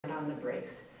on the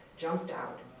brakes, jumped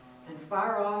out, and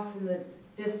far off in the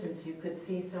distance you could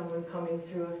see someone coming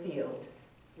through a field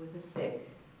with a stick,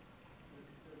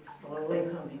 slowly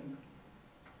coming.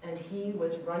 And he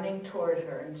was running toward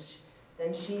her, and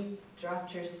then she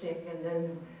dropped her stick, and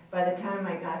then by the time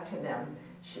I got to them,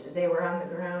 they were on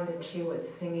the ground and she was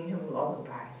singing him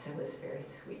lullabies. It was very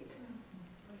sweet.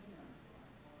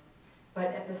 But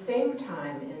at the same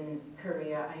time in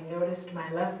Korea, I noticed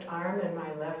my left arm and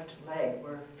my left leg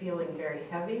were feeling very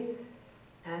heavy.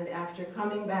 And after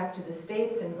coming back to the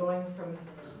States and going from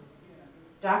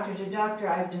doctor to doctor,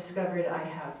 I've discovered I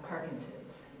have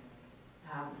Parkinson's.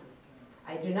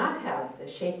 I do not have the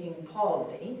shaking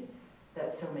palsy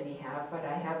that so many have, but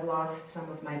I have lost some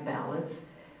of my balance.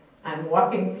 I'm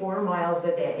walking 4 miles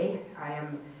a day. I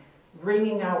am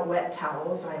wringing out wet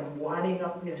towels. I am wadding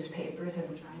up newspapers and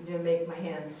trying to make my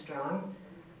hands strong.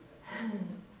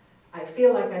 I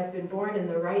feel like I've been born in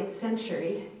the right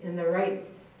century, in the right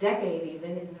decade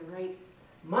even, in the right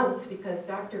months, because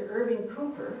Dr. Irving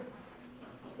Cooper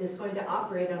is going to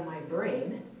operate on my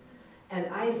brain, and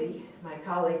Izzy, my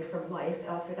colleague from Life,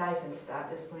 Alfred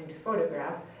Eisenstadt, is going to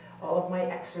photograph all of my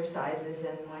exercises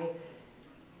and my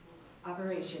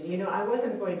operation. You know, I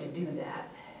wasn't going to do that.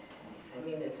 I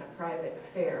mean, it's a private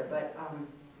affair,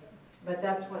 but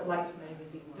that's what Life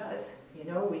magazine does. You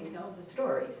know, we tell the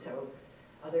story so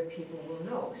other people will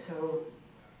know. So,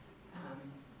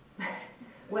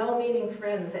 well-meaning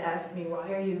friends ask me,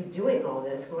 why are you doing all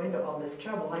this, going to all this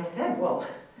trouble? I said, well,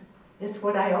 it's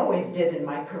what I always did in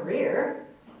my career.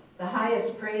 The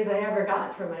highest praise I ever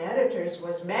got from my editors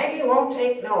was, Maggie won't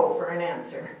take no for an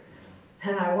answer,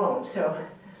 and I won't. So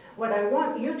what I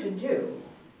want you to do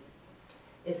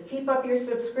is keep up your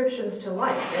subscriptions to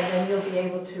Life, and then you'll be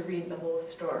able to read the whole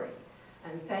story.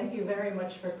 And thank you very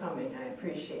much for coming. I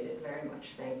appreciate it very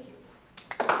much. Thank you.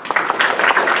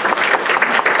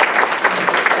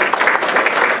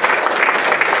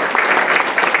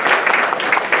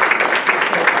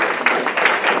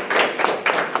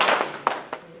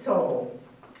 So,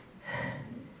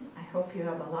 I hope you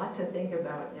have a lot to think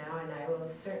about now, and I will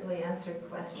certainly answer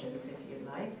questions if you'd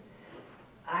like.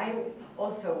 I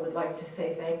also would like to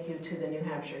say thank you to the New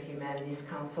Hampshire Humanities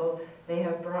Council. They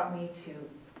have brought me to,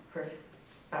 for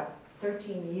about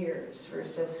 13 years,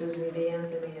 first as Susan B.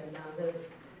 Anthony and now this.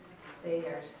 They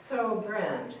are so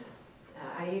grand.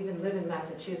 I even live in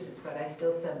Massachusetts, but I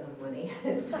still send them money.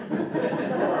 So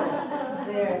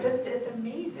they're just, it's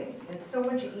amazing. It's so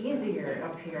much easier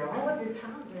up here. All of your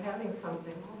towns are having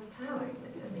something all the time.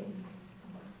 It's amazing.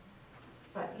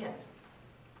 But yes.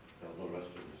 The rest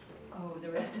of the story. Oh,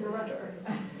 the rest of the story.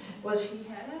 Well, she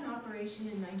had an operation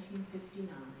in 1959,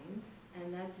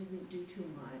 and that didn't do too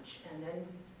much. And then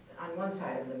on one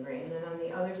side of the brain, and then on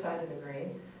the other side of the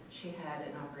brain, she had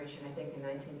an operation, I think, in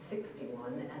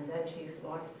 1961, and then she's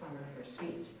lost some of her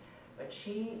speech. But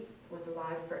she was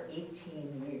alive for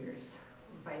 18 years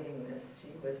fighting this.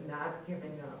 She was not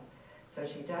giving up. So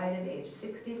she died at age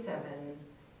 67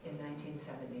 in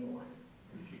 1971.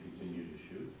 Did she continue to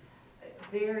shoot? A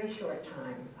very short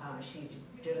time. She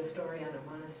did a story on a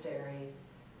monastery,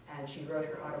 and she wrote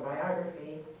her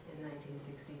autobiography in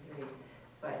 1963.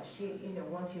 But she, you know,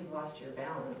 once you've lost your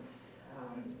balance,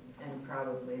 and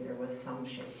probably there was some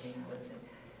shaking, I would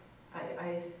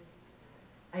think.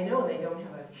 I know they don't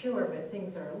have a cure, but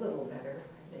things are a little better,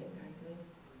 I think,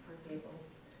 for people.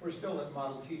 We're still at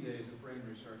Model T days of brain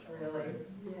research. Really?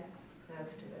 Yeah.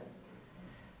 That's too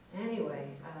bad. Anyway,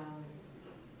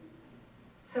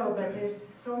 but there's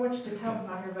so much to tell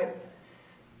about her, but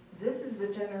this is the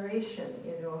generation,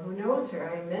 you know, who knows her.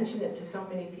 I mention it to so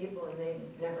many people and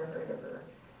they've never heard of her.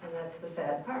 And that's the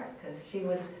sad part, because she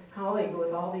was colleague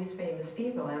with all these famous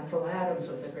people. Ansel Adams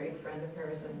was a great friend of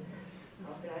hers, and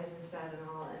Alfred Eisenstadt and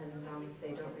all, and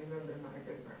they don't remember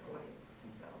Margaret Bourke-White.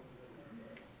 So,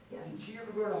 yes. Did she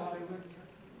ever go to Hollywood?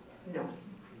 No.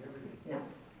 No.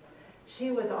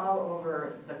 She was all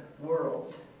over the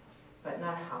world, but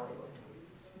not Hollywood.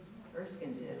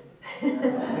 Erskine did.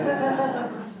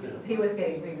 He was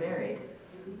getting remarried.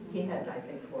 He had, I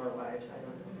think, 4 wives. I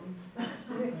don't know.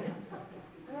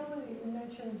 Earlier you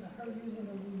mentioned her using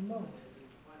a remote.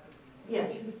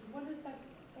 Yes. What is that?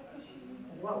 What was she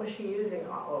using? What was she using?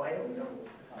 Oh, I don't know.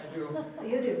 I do.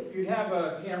 You do? You'd have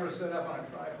a camera set up on a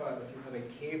tripod, but you had a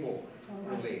cable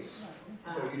release.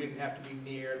 So you didn't have to be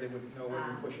near, they wouldn't know when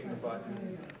you're pushing the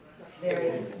button.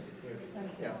 Very.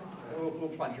 Yeah, a little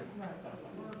plunger.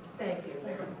 Thank you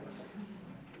very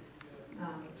much.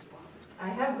 I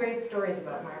have great stories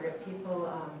about Margaret.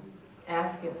 People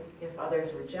ask if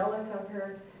others were jealous of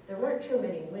her. There weren't too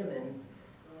many women.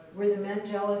 Were the men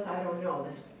jealous? I don't know.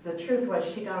 the truth was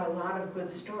she got a lot of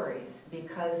good stories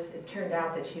because it turned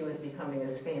out that she was becoming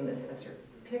as famous as her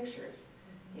pictures.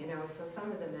 You know, so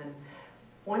some of the men,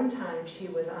 one time she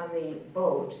was on the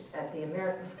boat at the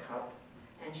America's Cup,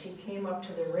 and she came up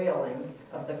to the railing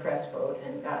of the press boat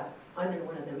and got under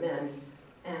one of the men,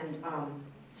 and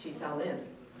she fell in.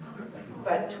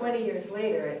 But 20 years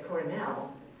later at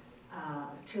Cornell,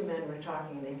 two men were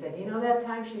talking, and they said, you know, that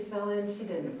time she fell in, she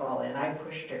didn't fall in, I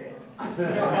pushed her in.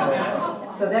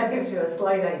 So that gives you a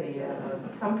slight idea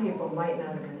of, some people might not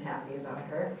have been happy about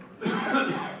her.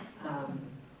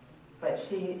 But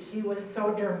she was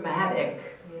so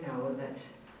dramatic, you know, that,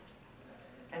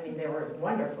 I mean, they were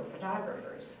wonderful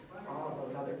photographers, all of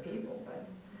those other people, but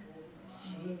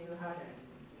she knew how to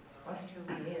bust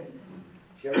her way in.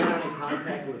 Did you ever have any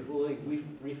contact with Ulrich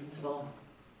Riefenstahl?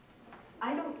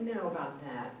 I don't know about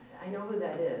that. I know who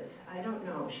that is. I don't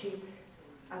know.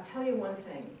 I'll tell you one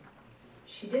thing.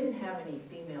 She didn't have any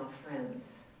female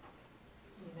friends,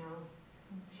 you know.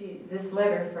 This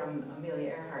letter from Amelia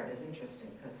Earhart is interesting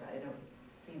because I don't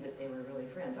see that they were really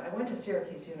friends. I went to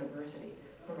Syracuse University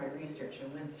for my research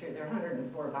and went through, there are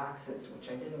 104 boxes, which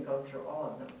I didn't go through all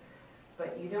of them.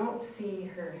 But you don't see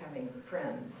her having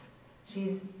friends.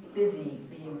 She's busy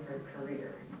being her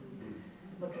career,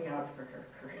 looking out for her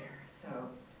career. So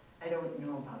I don't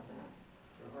know about that.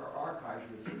 So her archives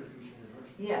were at Syracuse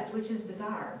University. Yes, which is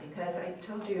bizarre because I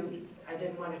told you I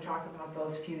didn't want to talk about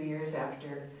those few years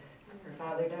after her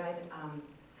father died.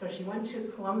 So she went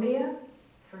to Columbia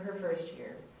for her first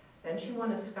year. Then she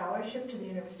won a scholarship to the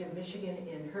University of Michigan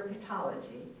in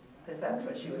herpetology, because that's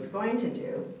what she was going to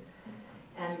do.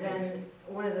 And then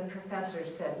one of the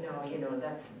professors said, no, you know,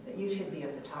 you should be a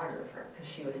photographer, because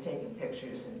she was taking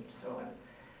pictures and so on.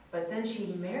 But then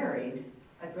she married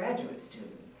a graduate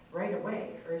student right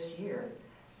away, first year.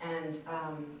 And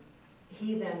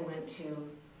he then went to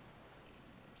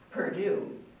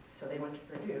Purdue. So they went to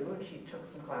Purdue, and she took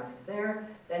some classes there.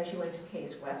 Then she went to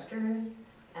Case Western,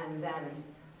 and then,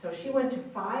 so she went to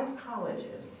 5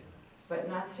 colleges, but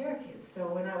not Syracuse. So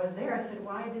when I was there, I said,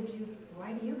 why do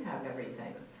you have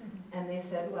everything? And they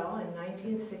said, well, in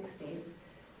 1960s,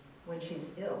 when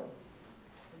she's ill,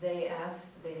 they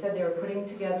said they were putting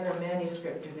together a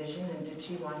manuscript division, and did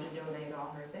she want to donate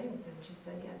all her things? And she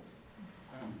said yes.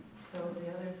 So the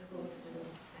other schools didn't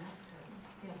ask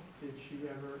her. Yes. Did she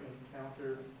ever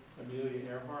encounter Amelia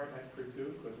Earhart at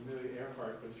Purdue? Because Amelia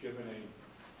Earhart was given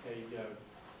a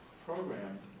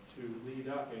program to lead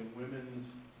up in women's,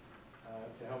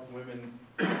 to help women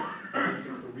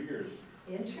into careers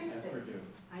at Interesting. Purdue.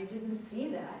 I didn't see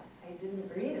that. I didn't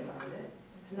read about it.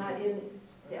 It's not in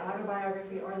the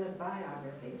autobiography or the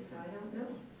biography, so I don't know.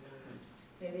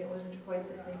 Maybe it wasn't quite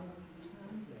the same time.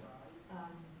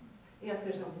 Yes,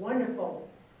 there's a wonderful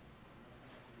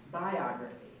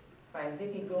biography by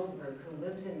Vicki Goldberg, who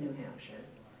lives in New Hampshire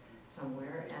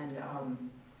somewhere. And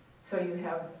so you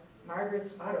have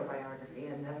Margaret's autobiography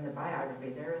and then the biography.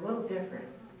 They're a little different,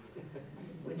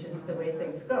 which is the way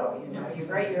things go. You know, you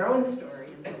write your own story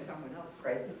and then someone else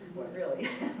writes what really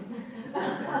happened.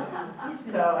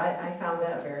 So I found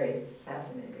that very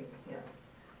fascinating. Yeah.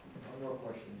 One more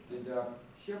question. Did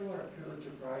she ever win a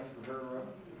Pulitzer Prize for her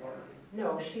photography?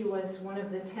 No, she was one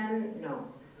of the 10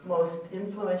 most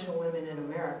influential women in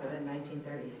America in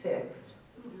 1936.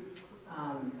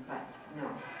 But no,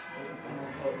 she didn't win a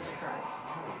Pulitzer Prize. I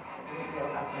didn't know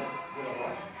about that. You know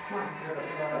what? Why? You ever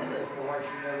found out as to why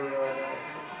she never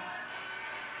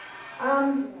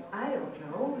I don't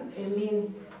know. I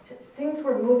mean, things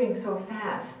were moving so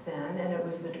fast then, and it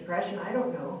was the Depression. I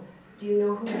don't know. Do you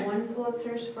know who won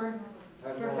Pulitzers for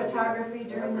photography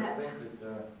during that time?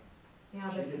 Yeah,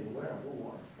 she but, didn't win. Who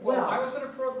won? Well, I was at a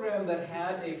program that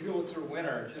had a Pulitzer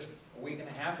winner just a week and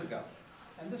a half ago.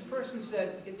 And this person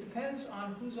said, it depends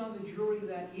on who's on the jury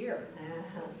that year.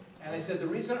 And they said, the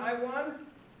reason I won,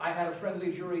 I had a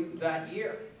friendly jury that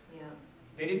year. Yeah.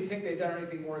 They didn't think they'd done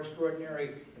anything more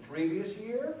extraordinary the previous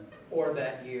year or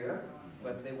that year,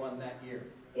 but they won that year.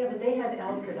 Yeah, but they had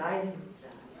Alfred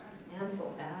Eisenstein,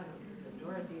 Ansel Adams, and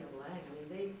Dorothea Lange.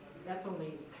 I mean, that's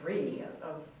only 3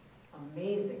 of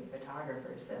amazing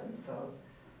photographers then, so.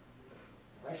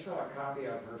 I saw a copy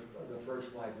of the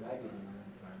First Life magazine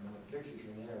one time, and the pictures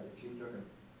in there that she took in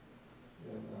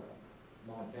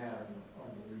Montana,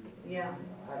 unbelievable. Yeah.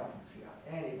 I don't see how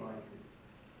anybody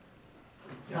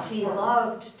could. She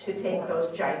loved to take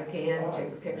those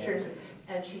gigantic pictures,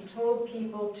 and she told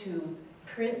people to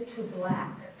print to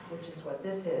black, which is what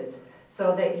this is,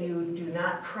 so that you do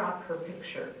not crop her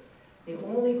picture. The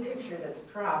only picture that's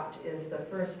cropped is the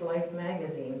First Life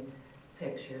magazine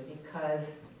picture,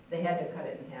 because they had to cut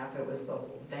it in half. It was the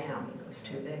whole dam, and it was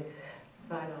too big.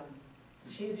 But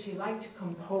She liked to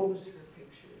compose her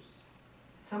pictures,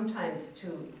 sometimes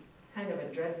to kind of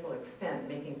a dreadful extent,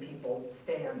 making people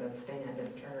stand and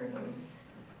turn and,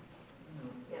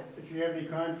 yes. Did you have any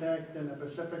contact in the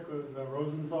Pacific with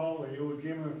Rosenthal or Iwo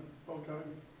Jima photo?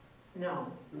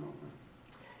 No, No.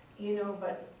 you know,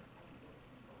 but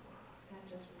that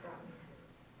just brought me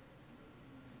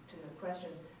to the question.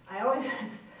 I always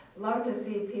love to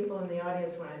see people in the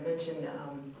audience when I mention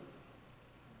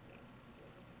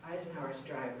Eisenhower's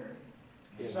driver.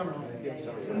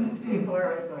 People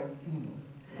are always going,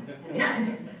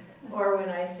 or when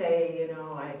I say, you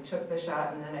know, I took the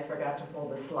shot and then I forgot to pull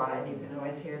the slide, you can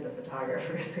always hear the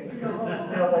photographers and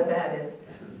know what that is.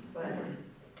 But I don't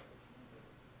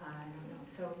know.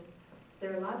 So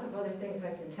there are lots of other things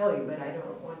I can tell you, but I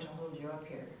don't want to hold you up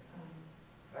here.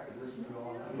 I could listen to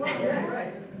all that. Well,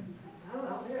 yes. Oh,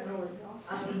 well, there, no,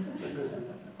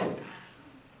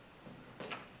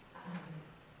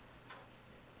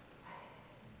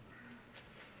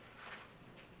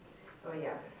 oh,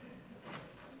 yeah.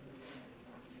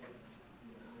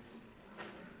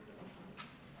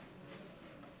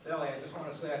 Sally, I just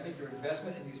want to say, I think your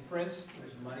investment in these prints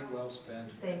is money well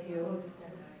spent. Thank you.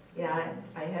 Yeah,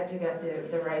 I had to get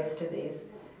the rights to these.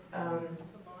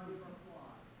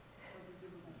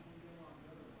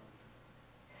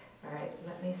 All right,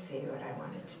 let me see what I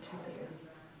wanted to tell you.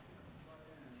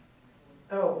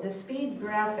 Oh, the speed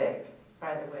graphic,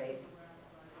 by the way,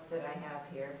 that I have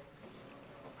here.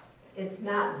 It's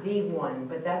not the one,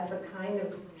 but that's the kind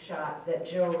of shot that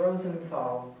Joe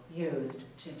Rosenthal used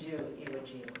to do Iwo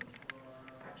Jima,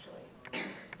 actually.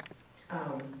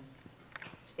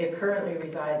 It currently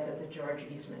resides at the George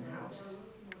Eastman House.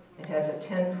 It has a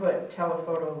 10-foot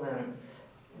telephoto lens.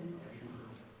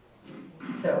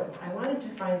 So I wanted to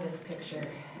find this picture,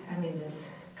 this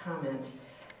comment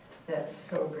that's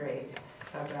so great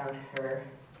about her.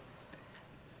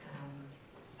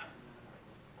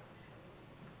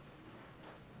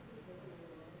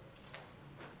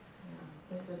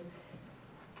 That's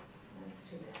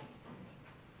too bad.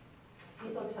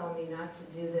 People tell me not to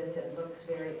do this, it looks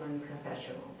very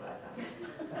unprofessional, but.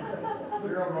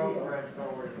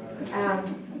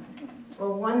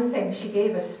 Well, one thing, she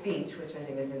gave a speech, which I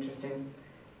think is interesting,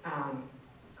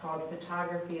 called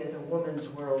Photography is a Woman's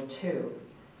World Too.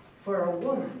 For a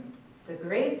woman, the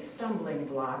great stumbling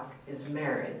block is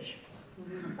marriage.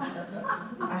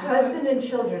 A husband and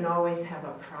children always have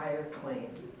a prior claim.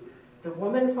 The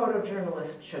woman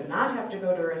photojournalist should not have to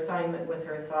go to her assignment with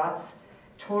her thoughts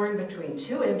torn between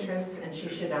two interests, and she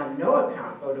should on no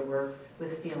account go to work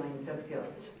with feelings of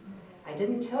guilt. I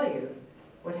didn't tell you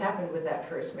what happened with that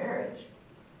first marriage.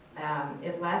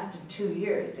 It lasted 2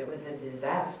 years. It was a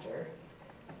disaster,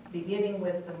 beginning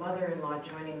with the mother-in-law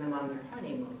joining them on their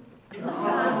honeymoon.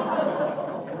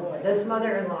 This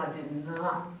mother-in-law did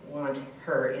not want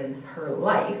her in her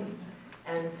life.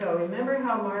 And so remember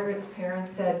how Margaret's parents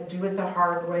said, do it the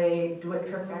hard way, do it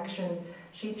perfection?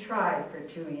 She tried for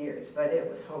 2 years, but it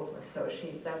was hopeless. So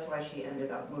that's why she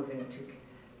ended up moving to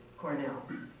Cornell.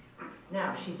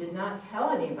 Now, she did not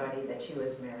tell anybody that she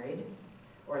was married,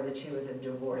 or that she was a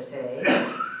divorcee,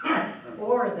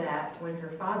 or that when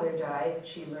her father died,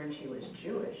 she learned she was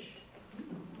Jewish.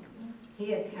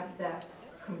 He had kept that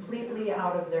completely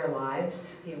out of their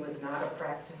lives. He was not a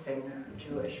practicing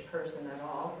Jewish person at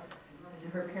all.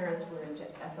 Her parents were into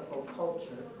ethical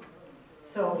culture.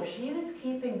 So she was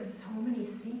keeping so many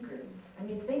secrets.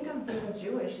 Think of being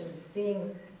Jewish and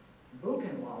seeing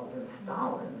Buchenwald and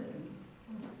Stalin and,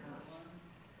 oh my gosh.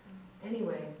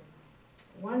 Anyway,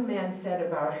 one man said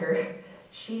about her,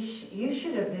 you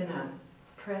should have been a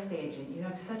press agent. You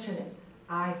have such an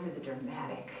eye for the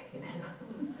dramatic,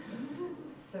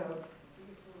 So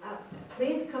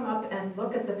please come up and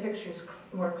look at the pictures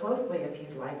more closely if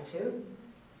you'd like to.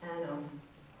 And,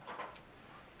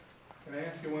 Can I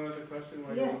ask you one other question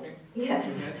while you're looking? Yes.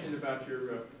 You mentioned about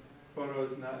your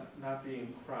photos not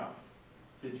being cropped.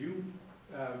 Did you,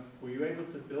 were you able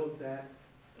to build that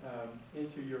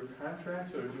into your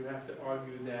contracts, or did you have to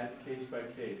argue that case by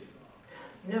case?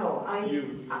 No,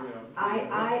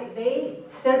 they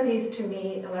sent these to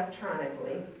me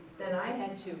electronically. Then I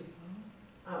had to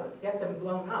get them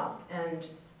blown up and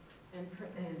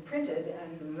printed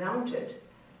and mounted.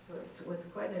 So it was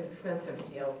quite an expensive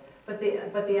deal. But the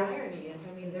irony is,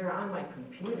 they're on my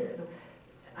computer.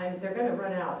 They're going to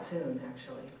run out soon,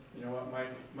 actually. You know what,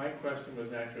 my question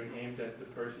was actually aimed at the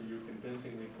person you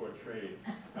convincingly portrayed.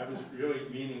 I was really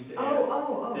meaning to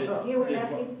ask. You were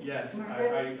asking? Yes,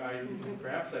 Margaret?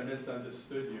 Perhaps I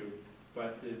misunderstood you,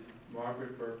 but did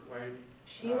Margaret Bourke-White?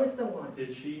 She was the one.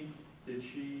 Did she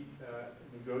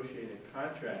negotiate a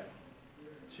contract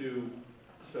to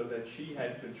so that she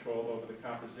had control over the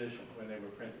composition when they were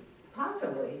printed.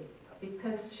 Possibly,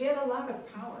 because she had a lot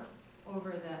of power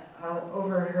over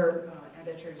over her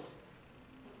editors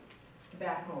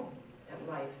back home at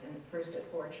Life, and first at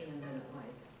Fortune and then at Life.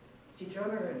 She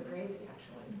drove everyone crazy,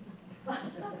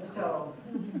 actually. So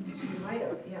she might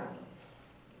have, yeah.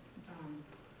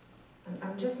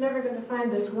 I'm just never going to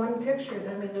find this one picture.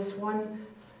 I mean, this one,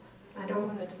 I don't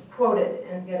want to quote it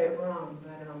and get it wrong,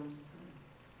 but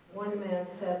one man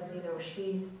said, you know,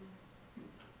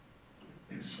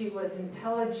 she was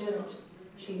intelligent,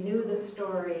 she knew the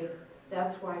story,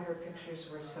 that's why her pictures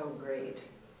were so great,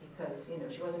 because, you know,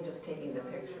 she wasn't just taking the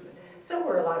picture. But so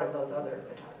were a lot of those other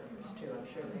photographers, too. I'm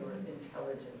sure they were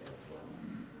intelligent as well.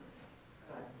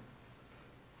 But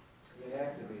You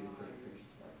have to be to take pictures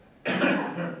like that.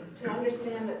 yeah, to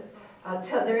understand it,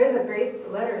 there is a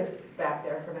great letter back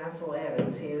there from Ansel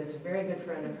Adams. He was a very good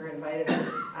friend of her, invited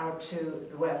her out to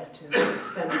the West to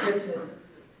spend Christmas.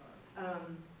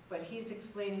 But he's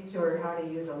explaining to her how to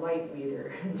use a light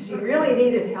reader. And she really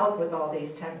needed help with all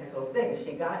these technical things.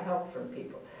 She got help from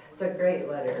people. It's a great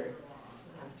letter.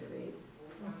 I'll have to read.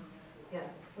 Yes?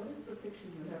 What is the picture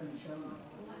you haven't shown us?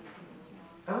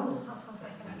 Oh.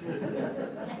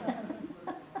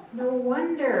 No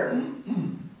wonder.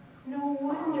 No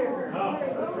wonder.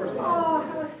 Oh,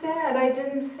 how sad. I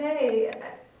didn't say.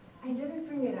 I didn't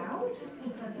bring it out?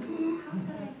 How could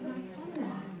I have not done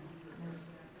that?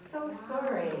 So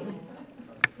sorry.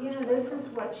 Yeah, this is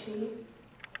what she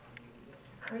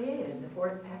created, the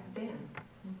Fort Peck Dam.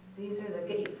 These are the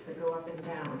gates that go up and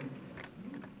down.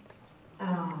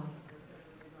 Oh.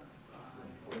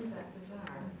 Isn't that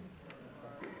bizarre?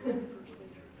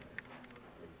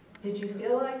 Did you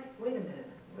feel like, wait a minute,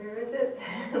 where is it?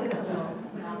 When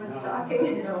I was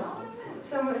talking?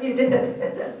 Some of you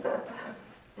did.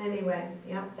 Anyway,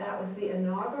 yep, that was the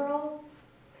inaugural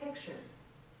picture.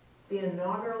 The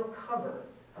inaugural cover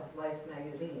of Life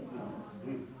magazine,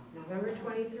 November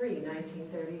 23,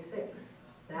 1936.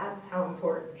 That's how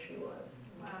important she was.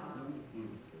 Wow.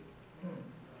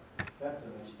 That's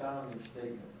an astounding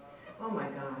statement. Oh my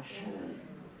gosh.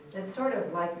 It's sort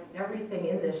of like everything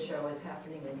in this show is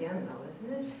happening again, though,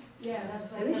 isn't it? Yeah, that's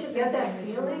what. Didn't you get that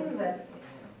feeling that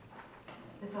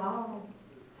it's all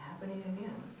happening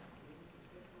again?